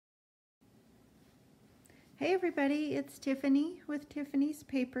Hey everybody, it's Tiffany with Tiffany's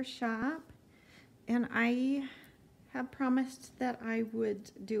Paper Shop, and I have promised that I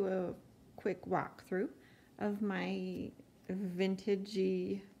would do a quick walkthrough of my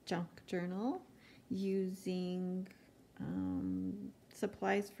vintagey junk journal using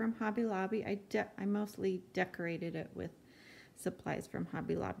supplies from Hobby Lobby. I mostly decorated it with supplies from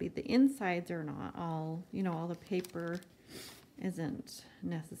Hobby Lobby. The insides are not all, all the paper isn't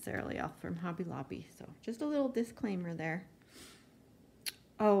necessarily all from Hobby Lobby. So just a little disclaimer there.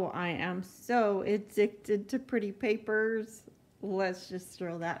 Oh, I am so addicted to pretty papers. Let's just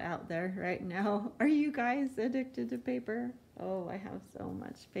throw that out there right now. Are you guys addicted to paper? Oh, I have so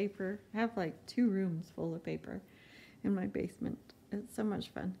much paper. I have like 2 rooms full of paper in my basement. It's so much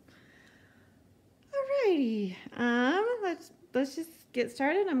fun. Alrighty, let's just get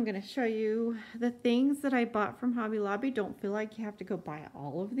started. I'm going to show you the things that I bought from Hobby Lobby. Don't feel like you have to go buy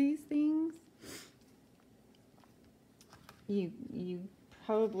all of these things. You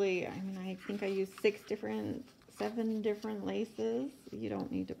probably, I think I used 7 different laces. You don't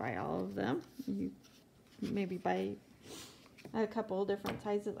need to buy all of them. You maybe buy a couple different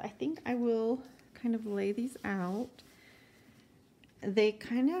sizes. I think I will kind of lay these out. They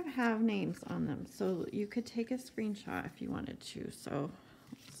kind of have names on them, so you could take a screenshot if you wanted to. So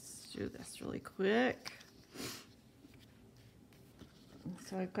let's do this really quick.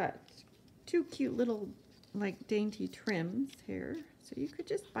 So I've got 2 cute little like dainty trims here. So you could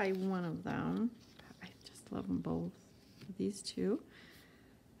just buy one of them. I just love them both. These 2.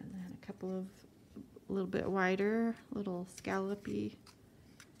 And then a couple of a little bit wider, little scallopy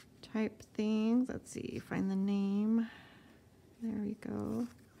type things. Let's see, find the name. There we go.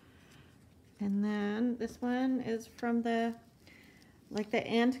 And then this one is from the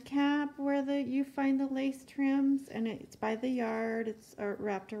end cap where you find the lace trims, and it's by the yard. It's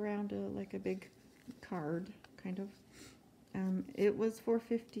wrapped around like a big card, kind of. It was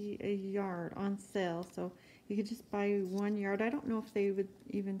 $4.50 a yard on sale, so you could just buy 1 yard. I don't know if they would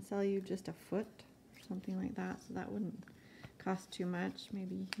even sell you just a foot or something like that, so that wouldn't cost too much.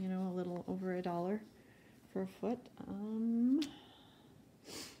 Maybe, a little over $1 for a foot.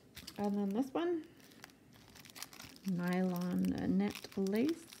 And then this one, nylon net lace.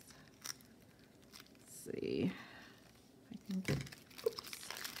 Let's see if I can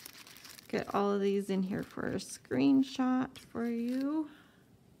get all of these in here for a screenshot for you.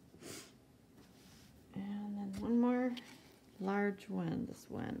 And then one more large one. This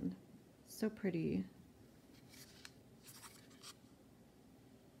one, so pretty.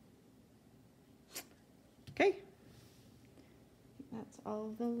 Okay, that's all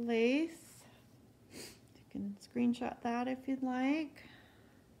of the lace. You can screenshot that if you'd like.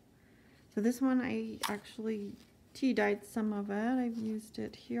 So this one I actually tea-dyed some of it. I've used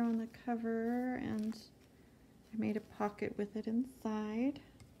it here on the cover, and I made a pocket with it inside.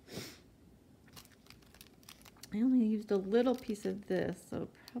 I only used a little piece of this, so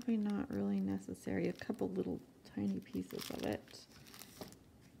probably not really necessary. A couple little tiny pieces of it.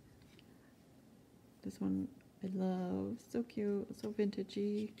 This one I love, so cute, so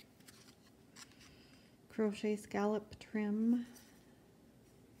vintagey. Crochet scallop trim.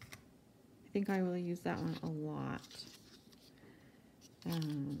 I think I will use that one a lot.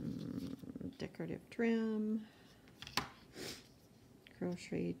 Decorative trim.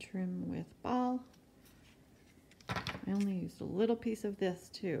 Crochet trim with ball. I only used a little piece of this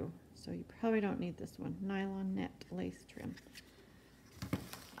too, so you probably don't need this one. Nylon net lace trim.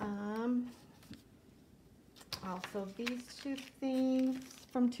 Also, these 2 things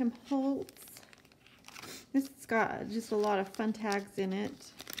from Tim Holtz. This has got just a lot of fun tags in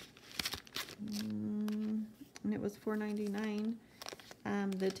it. And it was $4.99.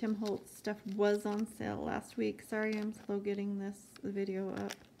 The Tim Holtz stuff was on sale last week. Sorry, I'm slow getting this video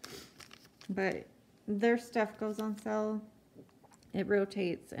up. But their stuff goes on sale. It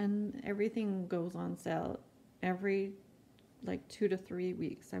rotates, and everything goes on sale every like 2 to 3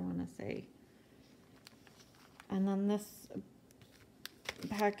 weeks, I want to say. And then this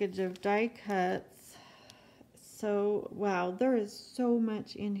package of die cuts. So, wow, there is so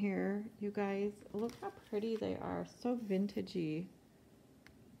much in here, you guys. Look how pretty they are. So vintagey.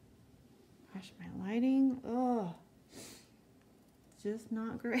 Gosh, my lighting, oh, just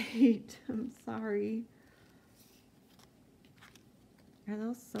not great. I'm sorry. Are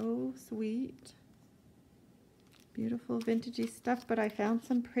those so sweet? Beautiful vintagey stuff, but I found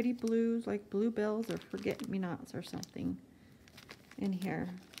some pretty blues, like bluebells or forget-me-nots or something in here.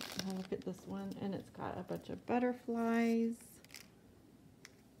 I'll look at this one, and it's got a bunch of butterflies,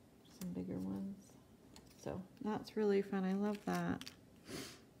 some bigger ones. So that's really fun. I love that.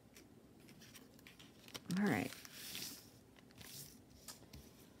 All right.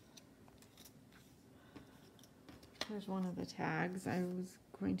 Here's one of the tags I was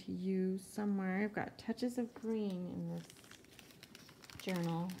going to use somewhere. I've got touches of green in this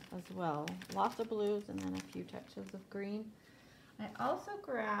journal as well. Lots of blues and then a few touches of green. I also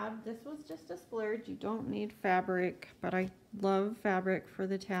grabbed, this was just a splurge. You don't need fabric, but I love fabric for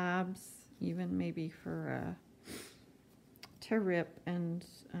the tabs, even maybe for to rip and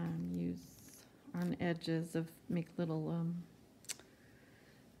use on edges of make little,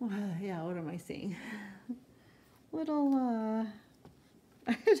 yeah, what am I saying? Little,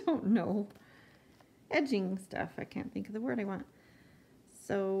 I don't know, edging stuff. I can't think of the word I want.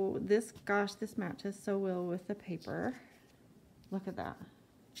 So this, gosh, this matches so well with the paper. Look at that.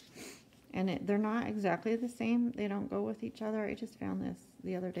 And they're not exactly the same. They don't go with each other. I just found this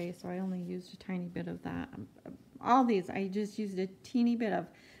the other day, so I only used a tiny bit of that. All these, I just used a teeny bit of.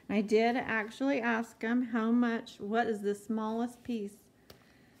 And I did actually ask them how much, what is the smallest piece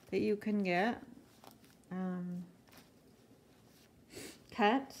that you can get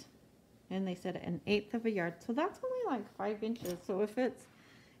cut. And they said 1/8 of a yard. So that's only like 5 inches. So if it's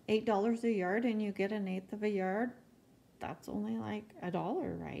 $8 a yard and you get 1/8 of a yard, that's only like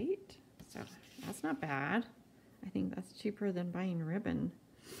 $1, right? So that's not bad. I think that's cheaper than buying ribbon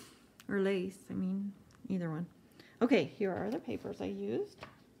or lace. I mean, either one. Okay, here are the papers I used.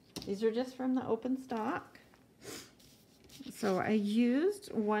 These are just from the open stock. So I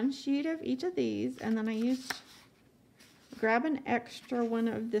used 1 sheet of each of these, and then I used, grab an extra one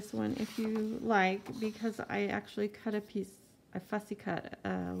of this one if you like, because I actually cut a piece, I fussy cut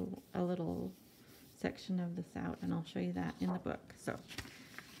a little section of this out, and I'll show you that in the book. So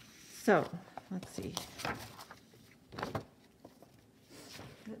let's see.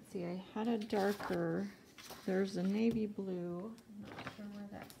 I had a darker, there's a navy blue. I'm not sure where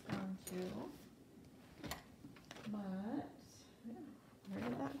that's gone to, but yeah, where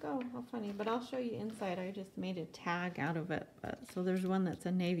did that go? How funny. But I'll show you inside. I just made a tag out of it. So there's one that's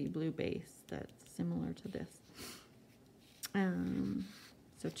a navy blue base that's similar to this.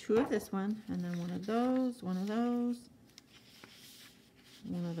 So 2 of this one, and then one of those, one of those,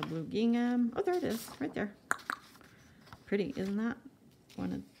 one of the blue gingham. Oh, there it is, right there. Pretty, isn't that?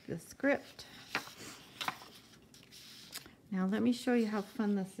 One of the script. Now let me show you how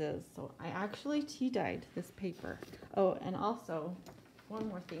fun this is. So I actually tea-dyed this paper. Oh, and also one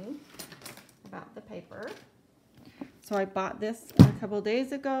more thing about the paper. So I bought this a couple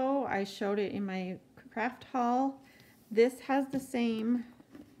days ago. I showed it in my craft haul. This has the same,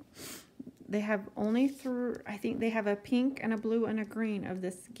 they have only through, I think they have a pink and a blue and a green of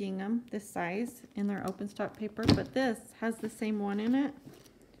this gingham, this size, in their open stock paper, but this has the same one in it.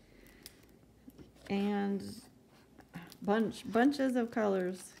 And bunches of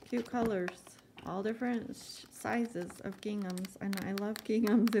colors, cute colors, all different sizes of ginghams. And I love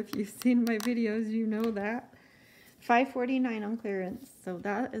ginghams. If you've seen my videos, you know that. $5.49 on clearance. So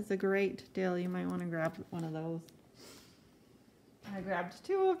that is a great deal. You might want to grab one of those. I grabbed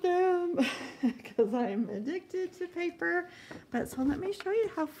 2 of them because I'm addicted to paper. But so let me show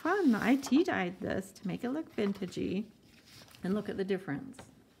you how fun. I tea-dyed this to make it look vintagey. And look at the difference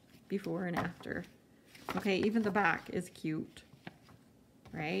before and after. Okay, even the back is cute,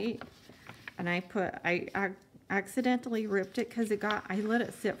 right? And I accidentally ripped it because I let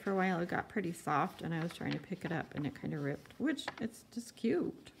it sit for a while. It got pretty soft and I was trying to pick it up and it kind of ripped, which it's just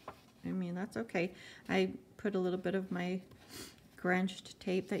cute. I mean, that's okay. I put a little bit of my grunged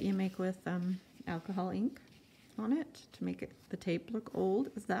tape that you make with alcohol ink on it to make the tape look old.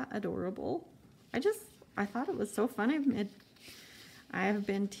 Is that adorable? I thought it was so fun. I have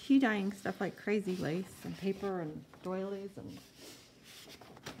been tea-dyeing stuff like crazy, lace and paper and doilies and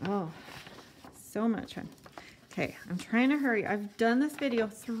oh, so much fun. Okay, I'm trying to hurry. I've done this video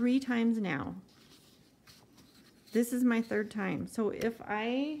 3 times now. This is my 3rd time. So if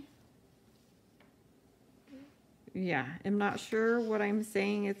I'm not sure what I'm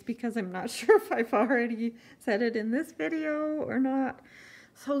saying. It's because I'm not sure if I've already said it in this video or not.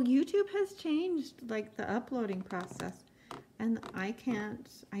 So YouTube has changed like the uploading process. And I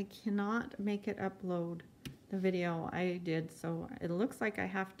cannot make it upload the video I did. So it looks like I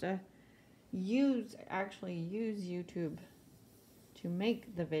have to actually use YouTube to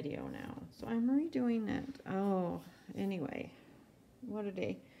make the video now. So I'm redoing it. Oh, anyway, what a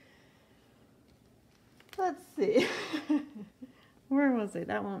day. Let's see. Where was I?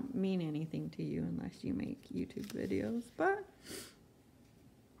 That won't mean anything to you unless you make YouTube videos, but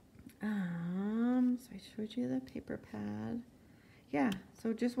so I showed you the paper pad. Yeah,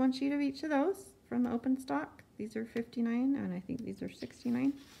 so just 1 sheet of each of those from the open stock. These are $59 and I think these are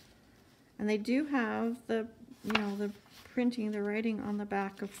 $69. And they do have the, you know, the printing, the writing on the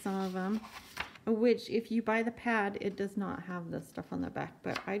back of some of them, which if you buy the pad, it does not have the stuff on the back.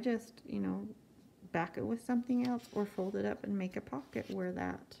 But I just, you know, back it with something else or fold it up and make a pocket where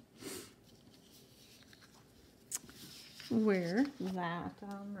that writing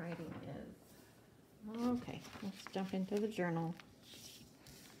is. Okay, let's jump into the journal.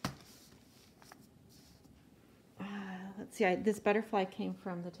 Let's see, this butterfly came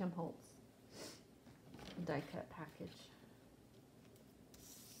from the Tim Holtz die cut package.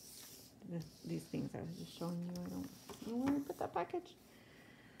 These things I was just showing you, I don't know where I put that package.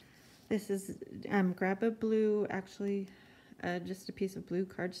 This is grab a blue, actually just a piece of blue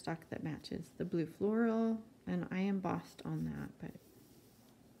cardstock that matches the blue floral, and I embossed on that, but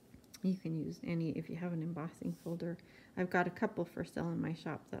you can use any if you have an embossing folder. I've got a couple for sale in my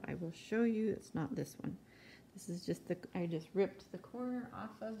shop that I will show you. It's not this one. This is just I just ripped the corner off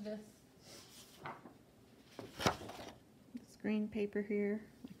of this green paper here,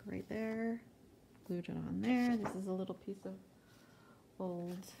 like right there, glued it on there. This is a little piece of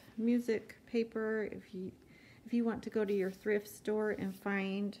old music paper. If you want to go to your thrift store and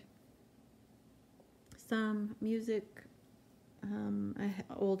find some music, an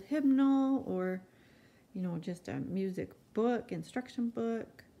old hymnal, or you know, just a music book, instruction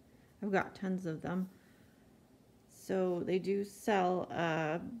book, I've got tons of them. So they do sell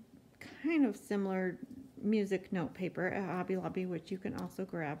a kind of similar music note paper at Hobby Lobby, which you can also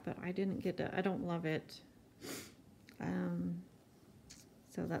grab, but I didn't get to, I don't love it.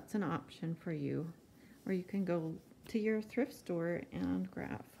 So that's an option for you. Or you can go to your thrift store and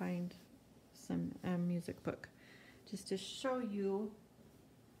find some music book. Just to show you,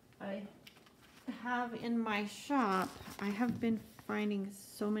 I have in my shop, I have been finding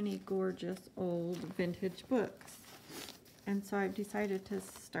so many gorgeous old vintage books. And so I've decided to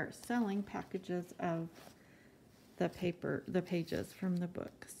start selling packages of the pages from the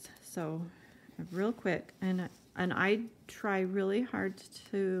books. So real quick, and I try really hard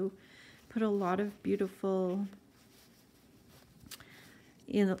to put a lot of beautiful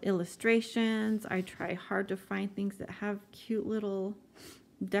illustrations. I try hard to find things that have cute little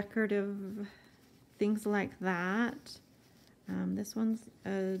decorative things like that. This one's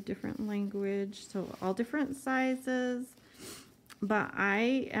a different language, so all different sizes. But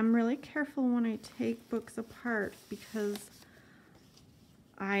I am really careful when I take books apart because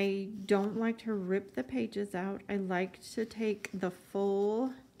I don't like to rip the pages out. I like to take the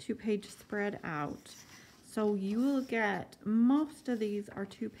full 2-page spread out. So you will get, most of these are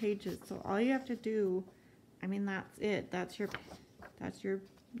 2 pages. So all you have to do, I mean, that's it. That's your, you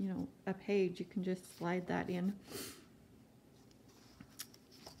know, a page. You can just slide that in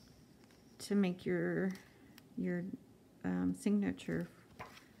to make your signature,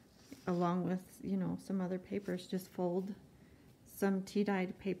 along with, you know, some other papers. Just fold some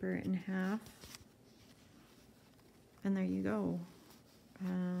tea-dyed paper in half, and there you go. I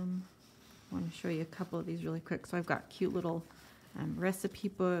want to show you a couple of these really quick. So I've got cute little recipe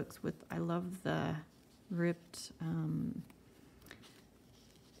books with, I love the ripped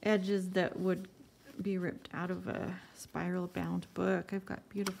edges that would be ripped out of a spiral bound book. I've got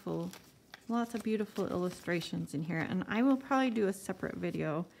lots of beautiful illustrations in here, and I will probably do a separate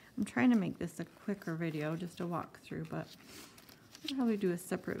video. I'm trying to make this a quicker video, just a walkthrough, but I'll probably do a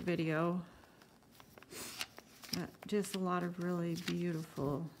separate video. Just a lot of really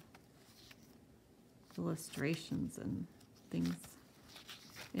beautiful illustrations and things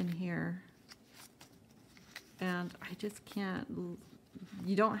in here, and I just can't,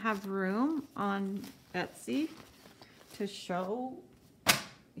 you don't have room on Etsy to show,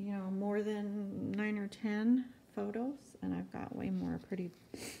 you know, more than 9 or 10 photos, and I've got way more pretty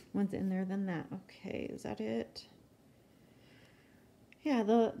ones in there than that. Okay, is that it? Yeah,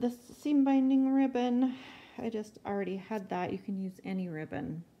 the seam binding ribbon, I just already had that. You can use any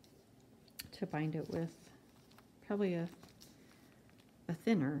ribbon to bind it with, probably a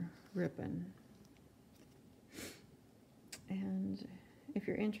thinner ribbon. And if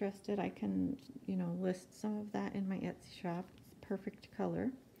you're interested, I can, you know, list some of that in my Etsy shop. It's perfect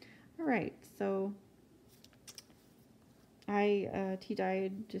color. All right, so I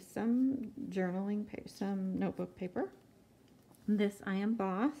tea-dyed just some journaling some notebook paper. This I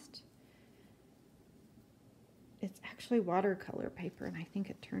embossed. It's actually watercolor paper, and I think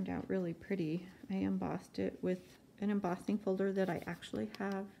it turned out really pretty. I embossed it with an embossing folder that I actually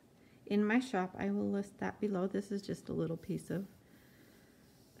have in my shop. I will list that below. This is just a little piece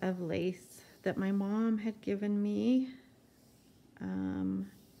of lace that my mom had given me. And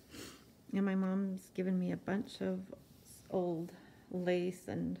my mom's given me a bunch of old lace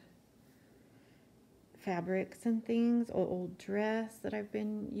and fabrics and things, an old dress that I've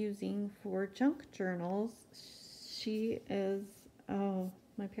been using for junk journals. She is, oh,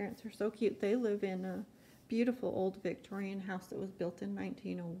 my parents are so cute. They live in a beautiful old Victorian house that was built in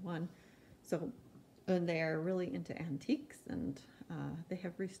 1901. So they're really into antiques, and they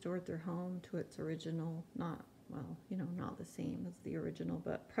have restored their home to its original, not, well, you know, not the same as the original,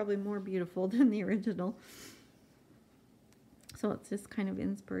 but probably more beautiful than the original. So it's just kind of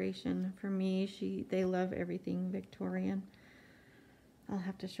inspiration for me. They love everything Victorian. I'll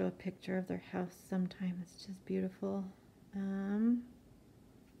have to show a picture of their house sometime. It's just beautiful.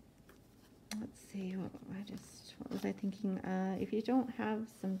 Let's see, what was I thinking? If you don't have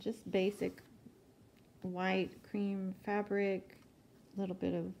some just basic white cream fabric, a little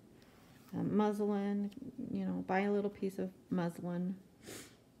bit of muslin, you know, buy a little piece of muslin.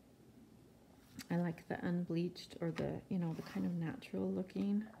 I like the unbleached, or the, you know, the kind of natural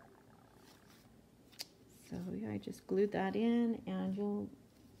looking. So yeah, I just glued that in, and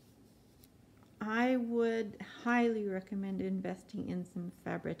I would highly recommend investing in some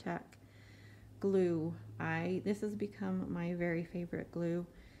Fabri-Tac glue. This has become my very favorite glue.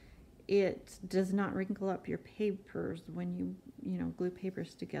 It does not wrinkle up your papers when you know, glue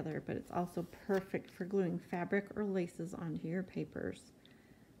papers together, but it's also perfect for gluing fabric or laces onto your papers.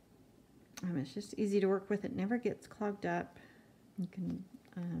 It's just easy to work with. It never gets clogged up. You can,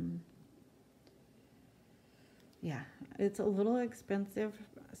 yeah, it's a little expensive.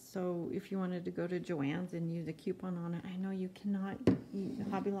 So if you wanted to go to Joann's and use a coupon on it, I know you cannot.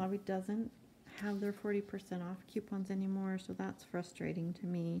 Hobby Lobby doesn't have their 40% off coupons anymore, so that's frustrating to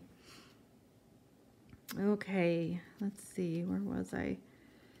me. Okay, let's see, where was I?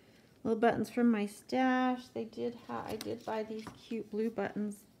 Little buttons from my stash. I did buy these cute blue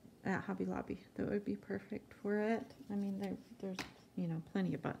buttons at Hobby Lobby. That would be perfect for it. I mean, there's, you know,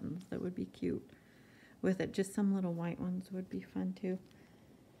 plenty of buttons that would be cute with it. Just some little white ones would be fun too.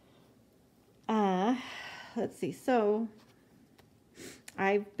 Let's see. So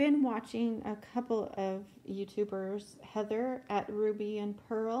I've been watching a couple of YouTubers. Heather at Ruby and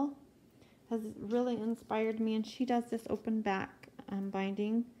Pearl has really inspired me, and she does this open back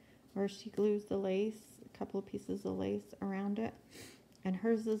binding where she glues the lace, a couple of pieces of lace around it. And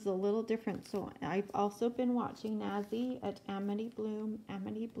hers is a little different. So I've also been watching Nazi at Amity Bloom.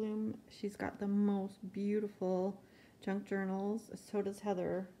 Amity Bloom, she's got the most beautiful junk journals. So does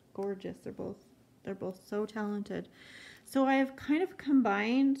Heather. Gorgeous. They're both so talented. So I've kind of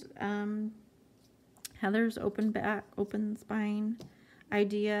combined Heather's open spine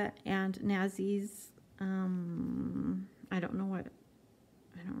idea and Nazi's, I don't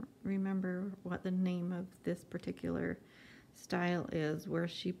remember what the name of this particular style is, where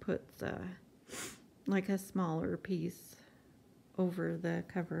she puts like a smaller piece over the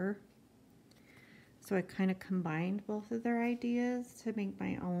cover. So I kind of combined both of their ideas to make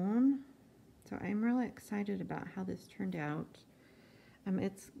my own. So I'm really excited about how this turned out.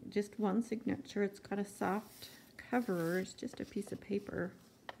 It's just one signature. It's got a soft cover. It's just a piece of paper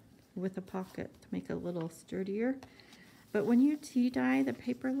with a pocket to make it a little sturdier. But when you tea dye the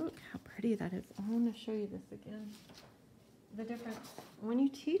paper, look how pretty that is. I want to show you this again. The difference, when you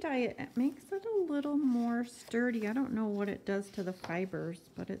tea dye it, it makes it a little more sturdy. I don't know what it does to the fibers,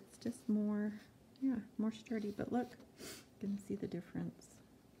 but it's just more, yeah, more sturdy. But look, you can see the difference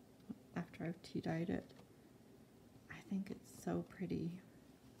after I've tea dyed it. I think it's so pretty.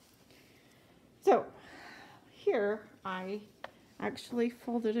 So here I actually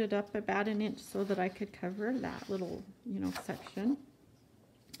folded it up about an inch so that I could cover that little, you know, section,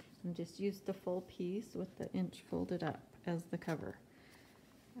 and just used the full piece with the inch folded up as the cover.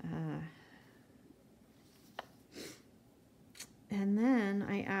 And then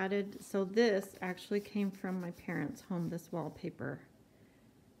I added, so this actually came from my parents' home, this wallpaper.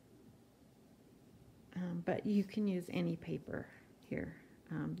 But you can use any paper here.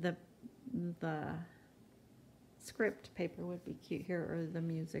 The script paper would be cute here, or the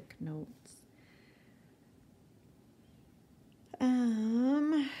music notes.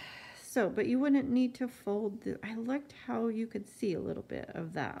 But you wouldn't need to fold I liked how you could see a little bit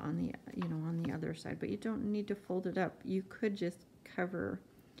of that on the, you know, on the other side, but you don't need to fold it up. You could just cover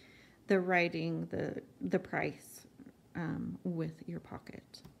the writing, the price, with your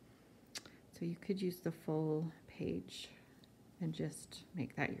pocket. So you could use the full page and just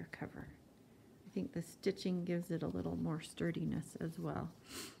make that your cover. I think the stitching gives it a little more sturdiness as well.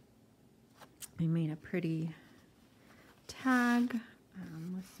 I made a pretty tag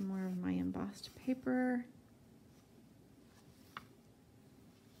with some more of my embossed paper.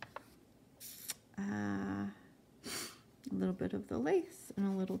 A little bit of the lace and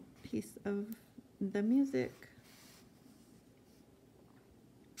a little piece of the music,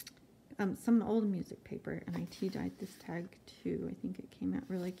 some old music paper, and I tea-dyed this tag too. I think it came out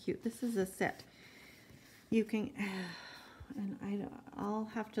really cute. This is a set. You can, and I'll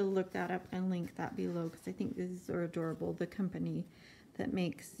have to look that up and link that below because I think these are adorable. The company that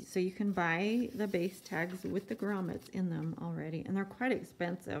makes, so you can buy the base tags with the grommets in them already, and they're quite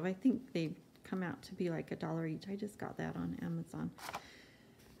expensive. I think they come out to be like $1 each. I just got that on Amazon.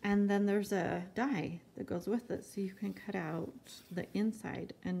 And then there's a die that goes with it, so you can cut out the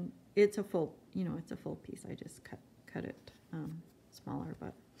inside, and it's a full, you know, it's a full piece. I just cut it smaller,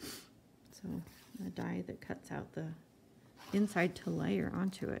 but so the die that cuts out the inside to layer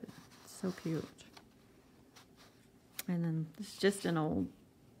onto it. It's so cute. And then it's just an old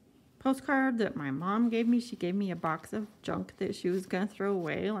postcard that my mom gave me. She gave me a box of junk that she was gonna throw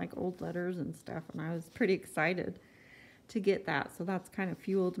away, like old letters and stuff, and I was pretty excited to get that. So that's kind of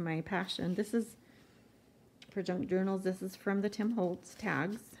fueled my passion. This is for junk journals. This is from the Tim Holtz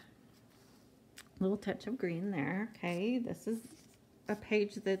tags. Little touch of green there. Okay, this is a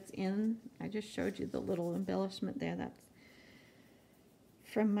page that's in, I just showed you the little embellishment there. That's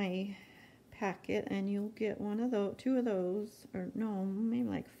from my packet, and you'll get one of those, 2 of those, or no, maybe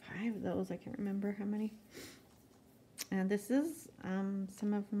like 5 of those. I can't remember how many. And this is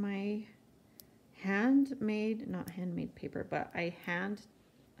some of my handmade, not handmade paper, but I hand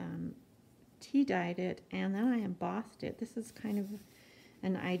tea-dyed it, and then I embossed it. This is kind of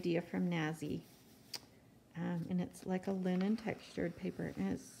an idea from Nazi. And it's like a linen textured paper,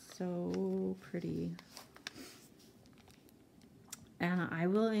 and it's so pretty. And I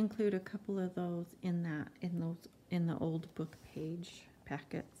will include a couple of those in the old book page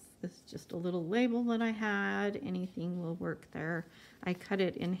packets. This is just a little label that I had. Anything will work there. I cut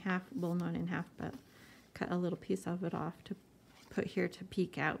it in half, well, not in half, but cut a little piece of it off to put here to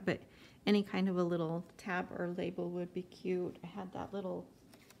peek out. But any kind of a little tab or label would be cute. I had that little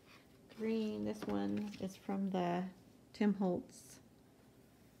green. This one is from the Tim Holtz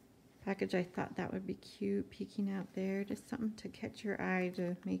package. I thought that would be cute, peeking out there. Just something to catch your eye,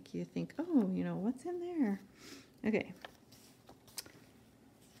 to make you think, oh, you know, what's in there? Okay.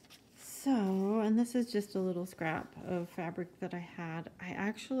 So, and this is just a little scrap of fabric that I had. I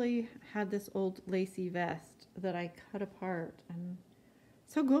actually had this old lacy vest that I cut apart. And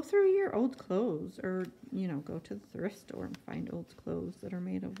so go through your old clothes, or, you know, go to the thrift store and find old clothes that are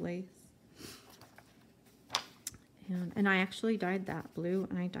made of lace. And I actually dyed that blue,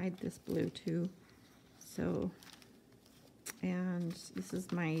 and I dyed this blue too. So, and this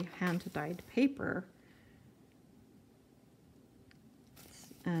is my hand-dyed paper.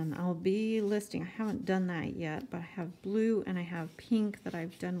 And I'll be listing, I haven't done that yet, but I have blue and I have pink that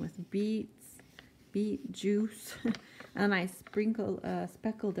I've done with beet juice. And I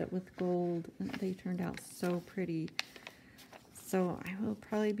speckled it with gold, and they turned out so pretty. So I will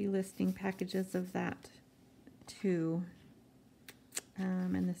probably be listing packages of that too.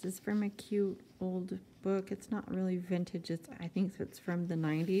 And this is from a cute old book. It's not really vintage. I think it's from the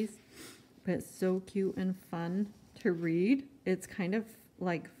 90s, but it's so cute and fun to read. It's kind of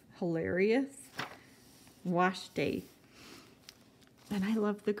like hilarious. Wash Day. And I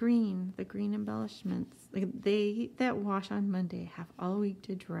love the green embellishments. Like, they that wash on Monday have all week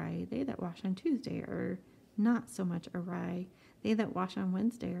to dry. They that wash on Tuesday are not so much awry. They that wash on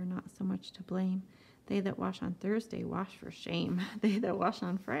Wednesday are not so much to blame. They that wash on Thursday wash for shame. They that wash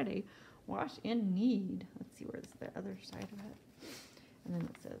on Friday wash in need. Let's see, where's the other side of it. And then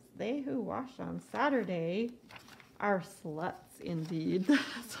it says, they who wash on Saturday are sluts indeed.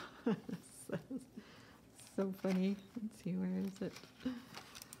 That's what it says. So funny. Let's see, where is it?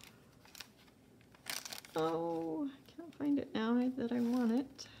 Oh, I can't find it now that I want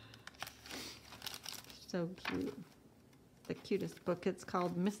it. So cute. The cutest book. It's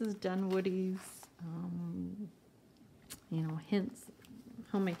called Mrs. Dunwoody's, you know, hints,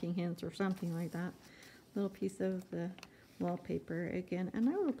 homemaking hints or something like that. Little piece of the wallpaper again. And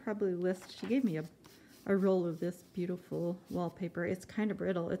I will probably list, she gave me a roll of this beautiful wallpaper. It's kind of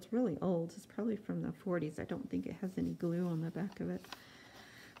brittle. It's really old. It's probably from the 40s. I don't think it has any glue on the back of it.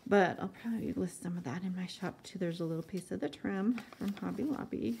 But I'll probably list some of that in my shop too. There's a little piece of the trim from Hobby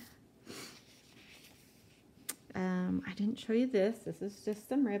Lobby. I didn't show you this. This is just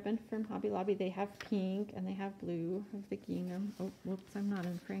some ribbon from Hobby Lobby. They have pink and they have blue of the gingham. Oh, whoops, I'm not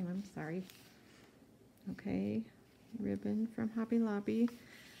in frame. I'm sorry. Okay, ribbon from Hobby Lobby.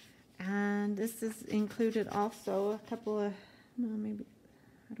 And this is included also a couple of, well, maybe,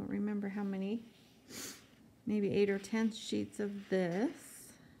 I don't remember how many, maybe 8 or 10 sheets of this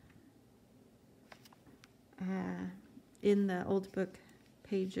in the old book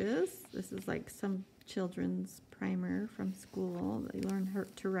pages. This is like some children's primer from school that you learn how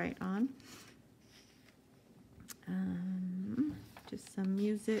to write on. Just some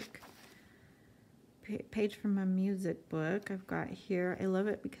music, page from a music book I've got here. I love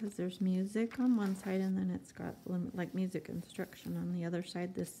it because there's music on one side and then it's got like music instruction on the other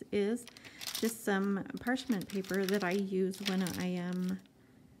side. This is just some parchment paper that I use when I am,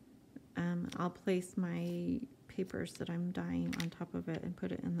 I'll place my papers that I'm dyeing on top of it and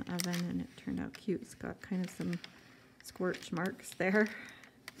put it in the oven, and it turned out cute. It's got kind of some scorch marks there.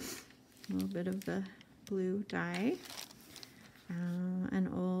 A little bit of the blue dye. An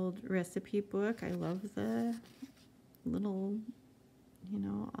old recipe book. I love the little, you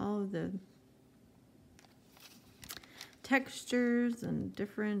know, all of the textures and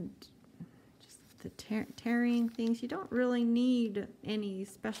different, just the tearing things. You don't really need any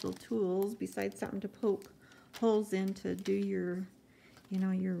special tools besides something to poke holes in to do your, you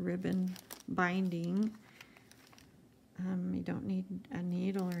know, your ribbon binding. You don't need a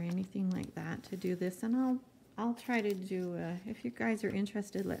needle or anything like that to do this, and I'll try to do if you guys are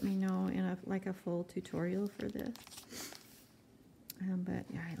interested, let me know in a full tutorial for this. But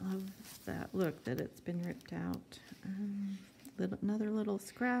yeah, I love that look that it's been ripped out. Another little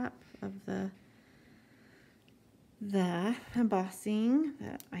scrap of the embossing.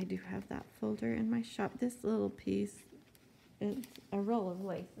 That I do have that folder in my shop. This little piece, it's a roll of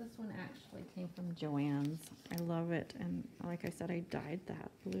lace. This one actually came from Joann's. I love it, and like I said, I dyed that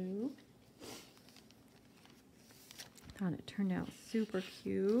blue. Thought it turned out super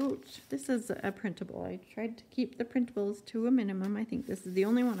cute. This is a printable. I tried to keep the printables to a minimum. I think this is the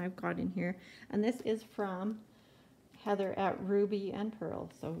only one I've got in here, and this is from Heather at Ruby and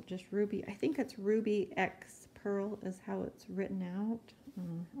Pearl. So just Ruby. I think it's Ruby X Pearl is how it's written out.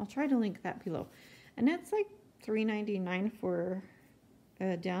 I'll try to link that below. And it's like $3.99 for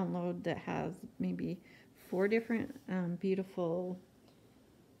a download that has maybe 4 different beautiful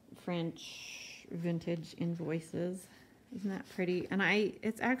French vintage invoices. Isn't that pretty? And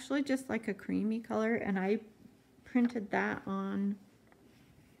it's actually just like a creamy color, and I printed that on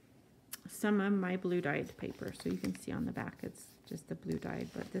some of my blue dyed paper. So you can see on the back it's just the blue dyed,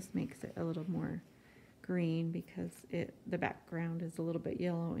 but this makes it a little more green because the background is a little bit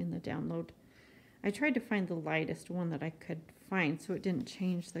yellow in the download. I tried to find the lightest one that I could find so it didn't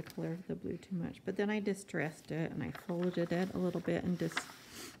change the color of the blue too much, but then I distressed it and I folded it a little bit and just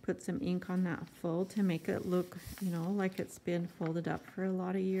put some ink on that fold to make it look, you know, like it's been folded up for a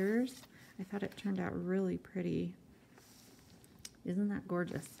lot of years. I thought it turned out really pretty. Isn't that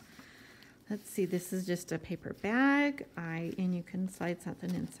gorgeous? Let's see, this is just a paper bag. And you can slide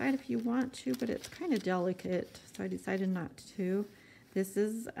something inside if you want to, but it's kind of delicate, so I decided not to. This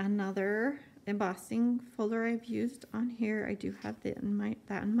is another embossing folder I've used on here. I do have that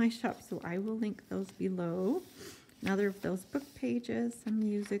in my shop, so I will link those below. Another of those book pages, some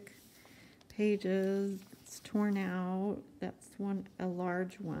music pages. It's torn out. That's a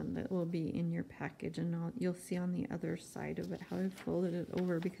large one that will be in your package, and you'll see on the other side of it how I folded it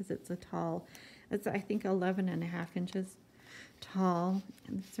over because it's it's I think 11.5 inches tall.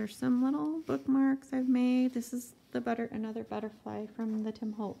 And these are some little bookmarks I've made. This is another butterfly from the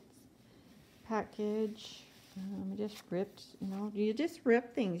Tim Holtz package. I just ripped, you just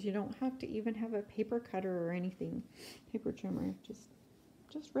rip things. You don't have to even have a paper cutter or anything, paper trimmer.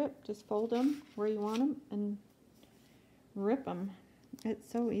 Just rip, just fold them where you want them and rip them.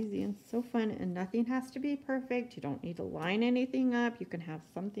 It's so easy and so fun, and nothing has to be perfect. You don't need to line anything up. You can have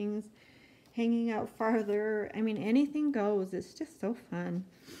some things hanging out farther. I mean, anything goes. It's just so fun,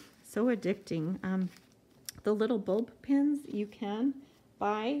 so addicting. The little bulb pins you can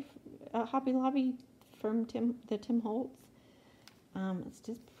buy at Hobby Lobby from the Tim Holtz. It's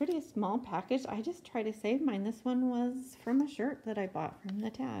just pretty small package. I just try to save mine. This one was from a shirt that I bought from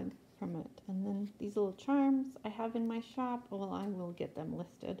the tag from it. And then these little charms I have in my shop. Well, I will get them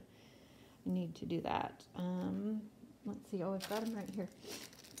listed. I need to do that. Let's see. Oh, I've got them right here.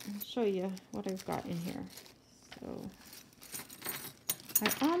 I'll show you what I've got in here. So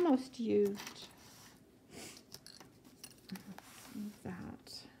I almost used that.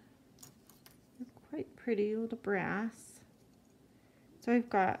 Quite pretty little brass. So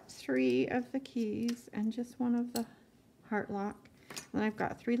I've got 3 of the keys and just one of the heart lock. And I've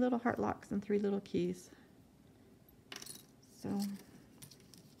got 3 little heart locks and 3 little keys. So,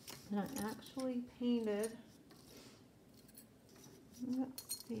 and I actually painted,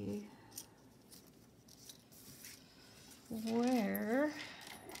 let's see, where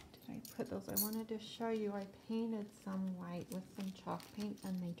did I put those? I wanted to show you. I painted some white with some chalk paint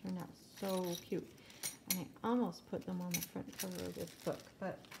and they turned out so cute. And I almost put them on the front cover of this book,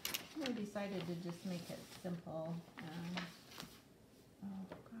 but I decided to just make it simple. Oh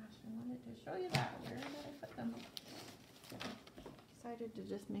gosh, I wanted to show you that. Where did I put them? Decided to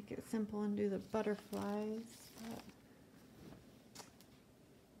just make it simple and do the butterflies. But,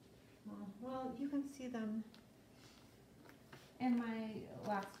 well, you can see them in my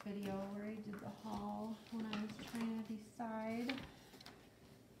last video where I did the haul when I was trying to decide.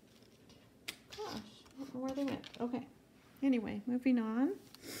 Gosh, I don't know where they went. Okay. Anyway, moving on.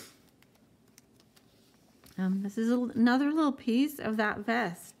 This is another little piece of that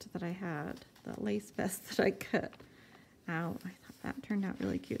vest that I had, that lace vest that I cut out. I thought that turned out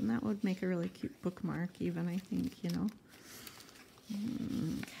really cute, and that would make a really cute bookmark even, I think, you know.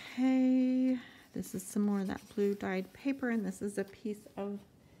 Okay, this is some more of that blue dyed paper, and this is a piece of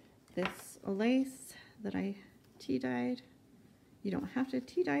this lace that I tea dyed. You don't have to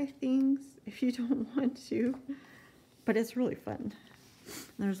tea dye things if you don't want to, but it's really fun.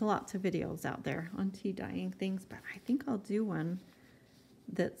 There's lots of videos out there on tea dyeing things, but I think I'll do one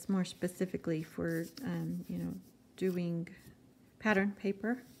that's more specifically for, you know, doing pattern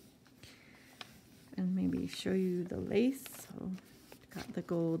paper, and maybe show you the lace. So got the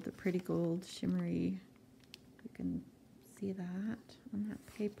gold, the pretty gold shimmery. You can see that on that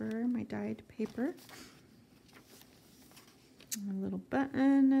paper, my dyed paper. A little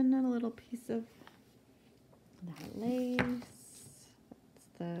button and a little piece of that lace. That's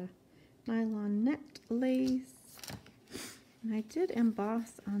the nylon net lace. And I did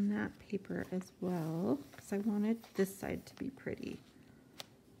emboss on that paper as well because I wanted this side to be pretty.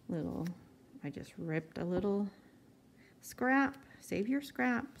 I just ripped a little scrap. Save your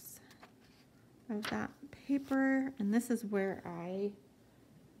scraps of that paper. And this is where I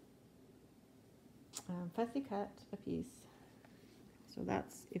fussy cut a piece. So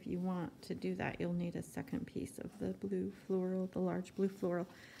that's, if you want to do that, you'll need a second piece of the blue floral, the large blue floral.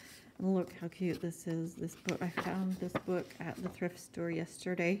 And look how cute this is, this book. I found this book at the thrift store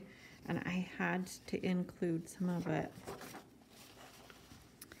yesterday, and I had to include some of it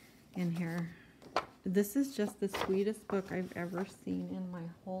in here. This is just the sweetest book I've ever seen in my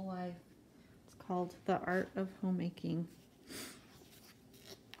whole life. It's called The Art of Homemaking.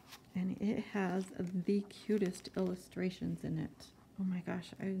 And it has the cutest illustrations in it. Oh my gosh,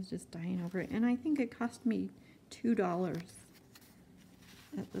 I was just dying over it. And I think it cost me $2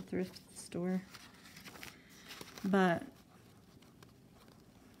 at the thrift store. And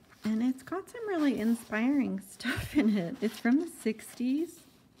it's got some really inspiring stuff in it. It's from the 60s.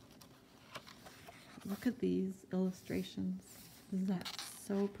 Look at these illustrations. That's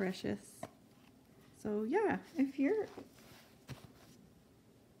so precious. So yeah, if you're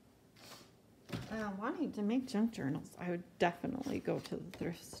wanting to make junk journals, I would definitely go to the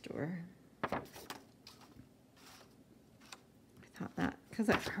thrift store. I thought that, because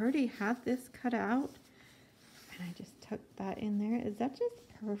I already had this cut out, and I just tucked that in there. Is that just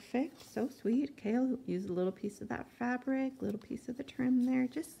perfect? So sweet. Okay, I'll use a little piece of that fabric, little piece of the trim there.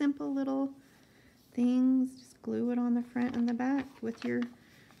 Just simple little things. Just glue it on the front and the back with your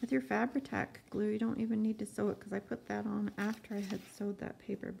Fabri-Tac glue. You don't even need to sew it because I put that on after I had sewed that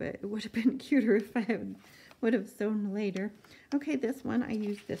paper, but it would have been cuter if I would have sewn later. Okay, this one I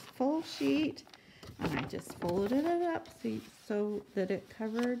used this full sheet, and I just folded it up so that it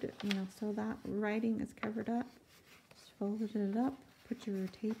covered, you know, so that writing is covered up. Just folded it up, put your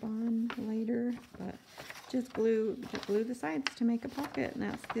tape on later, but just glue the sides to make a pocket, and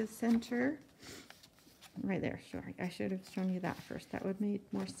that's the center. Right there, sorry, I should have shown you that first. That would make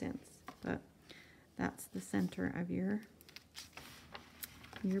more sense. But that's the center of your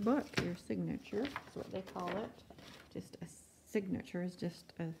book, your signature. That's what they call it. Just a signature is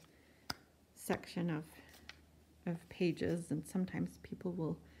just a section of pages, and sometimes people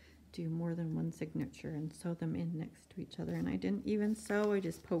will do more than one signature and sew them in next to each other. And I didn't even sew, I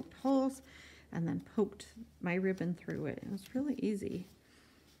just poked holes and then poked my ribbon through it. It was really easy.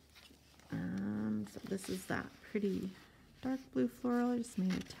 So this is that pretty dark blue floral. I just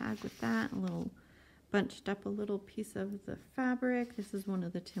made a tag with that. Bunched up a little piece of the fabric. This is one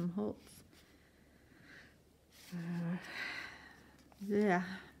of the Tim Holtz. Yeah.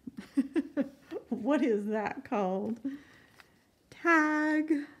 What is that called?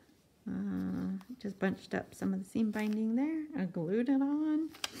 Tag. Just bunched up some of the seam binding there. I glued it on.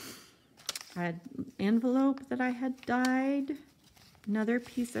 I had an envelope that I had dyed. Another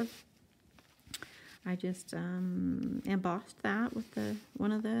piece of, I just embossed that with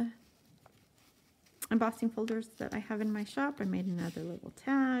one of the embossing folders that I have in my shop. I made another little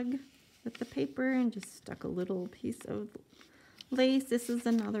tag with the paper and just stuck a little piece of lace. This is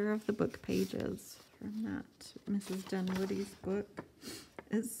another of the book pages from that Mrs. Dunwoody's book.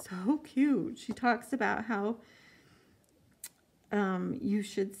 It's so cute. She talks about how you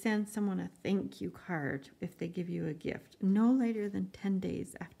should send someone a thank you card if they give you a gift. No later than 10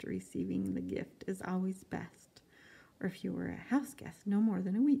 days after receiving the gift is always best. Or if you were a house guest, no more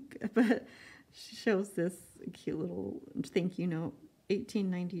than a week. But she shows this cute little thank you note.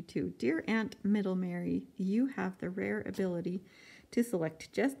 1892. Dear Aunt Middle Mary, you have the rare ability to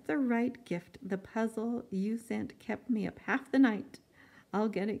select just the right gift. The puzzle you sent kept me up half the night. I'll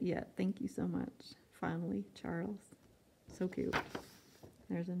get it yet. Thank you so much. Finally, Charles. So cute.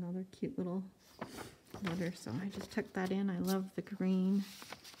 There's another cute little letter. So I just took that in. I love the green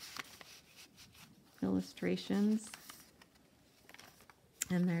illustrations.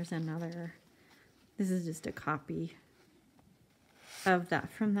 And there's another. This is just a copy of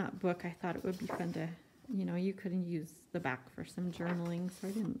that from that book. I thought it would be fun to, you know, you could use the back for some journaling, so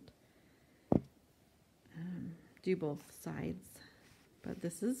I didn't do both sides. But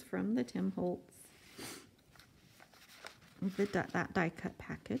this is from the Tim Holtz, that die cut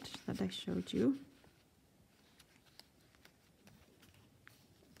package that I showed you.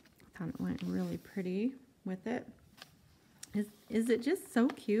 I thought it went really pretty with it. Is it just so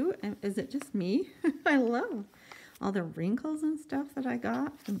cute? And is it just me? I love all the wrinkles and stuff that I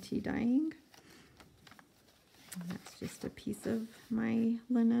got from tea dyeing. And that's just a piece of my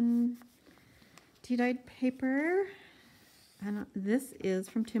linen tea dyed paper. And this is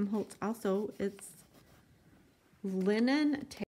from Tim Holtz also. It's linen